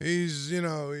 He's,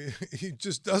 he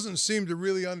just doesn't seem to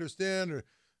really understand or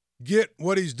get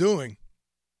what he's doing.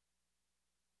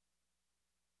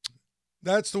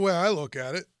 That's the way I look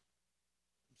at it.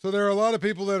 So there are a lot of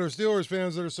people that are Steelers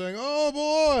fans that are saying, oh,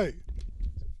 boy.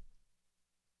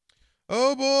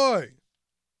 Oh, boy.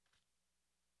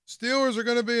 Steelers are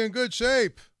going to be in good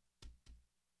shape.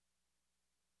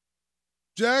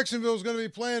 Jacksonville's going to be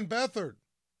playing Beathard.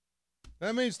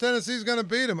 That means Tennessee's going to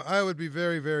beat him. I would be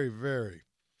very, very, very,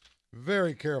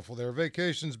 very careful there.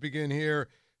 Vacations begin here.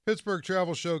 Pittsburgh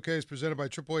Travel Showcase presented by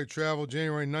AAA Travel,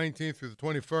 January 19th through the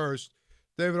 21st.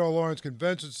 David R. Lawrence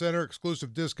Convention Center,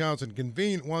 exclusive discounts and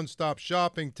convenient one-stop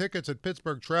shopping. Tickets at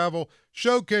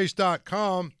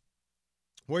PittsburghTravelShowcase.com,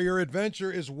 where your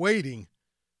adventure is waiting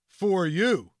for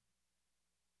you.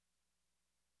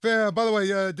 By the way,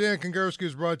 Dan Kingerski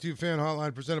is brought to you, Fan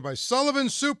Hotline, presented by Sullivan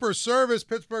Super Service,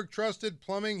 Pittsburgh trusted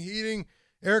plumbing, heating,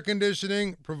 air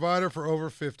conditioning provider for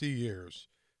over 50 years.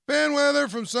 Fan weather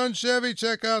from Sun Chevy.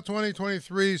 Check out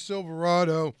 2023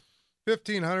 Silverado.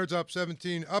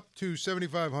 1,500s up to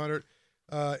 7,500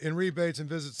 in rebates, and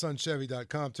visit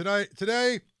sunchevy.com.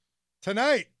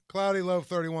 Tonight, cloudy, low of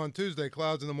 31. Tuesday,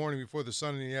 clouds in the morning before the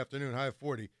sun in the afternoon, high of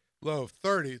 40, low of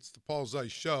 30. It's the Paul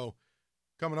Zeiss Show.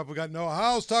 Coming up, we got Noah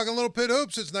House talking a little Pit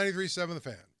Hoops. It's 93.7 The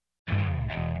Fan.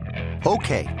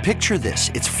 Okay, picture this.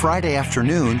 It's Friday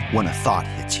afternoon when a thought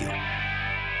hits you.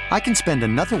 I can spend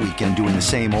another weekend doing the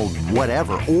same old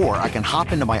whatever, or I can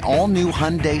hop into my all-new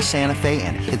Hyundai Santa Fe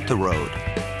and hit the road.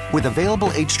 With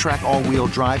available H-Track all-wheel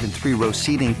drive and 3-row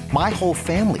seating, my whole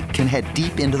family can head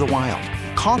deep into the wild.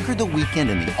 Conquer the weekend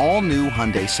in the all-new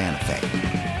Hyundai Santa Fe.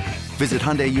 Visit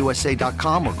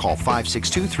HyundaiUSA.com or call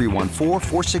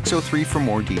 562-314-4603 for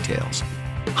more details.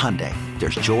 Hyundai,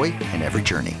 there's joy in every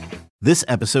journey. This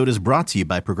episode is brought to you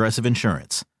by Progressive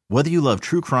Insurance. Whether you love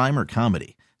true crime or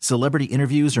comedy, celebrity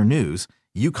interviews or news,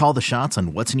 you call the shots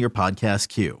on what's in your podcast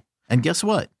queue. And guess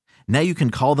what? Now you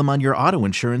can call them on your auto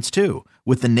insurance too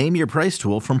with the Name Your Price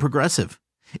tool from Progressive.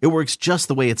 It works just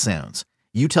the way it sounds.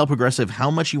 You tell Progressive how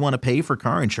much you want to pay for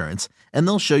car insurance, and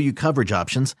they'll show you coverage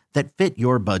options that fit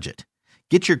your budget.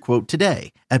 Get your quote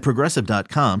today at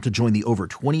Progressive.com to join the over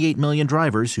 28 million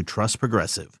drivers who trust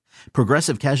Progressive.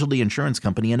 Progressive Casualty Insurance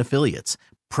Company and Affiliates.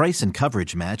 Price and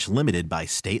coverage match limited by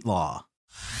state law.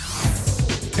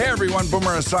 Hey everyone,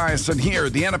 Boomer Esiason here.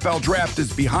 The NFL Draft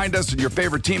is behind us and your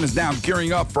favorite team is now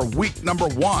gearing up for week number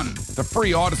 1. The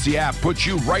free Odyssey app puts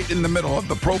you right in the middle of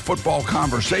the pro football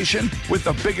conversation with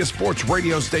the biggest sports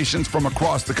radio stations from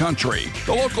across the country.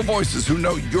 The local voices who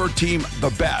know your team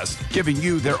the best, giving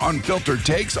you their unfiltered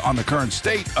takes on the current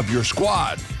state of your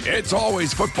squad. It's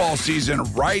always football season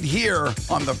right here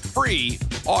on the free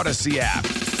Odyssey app.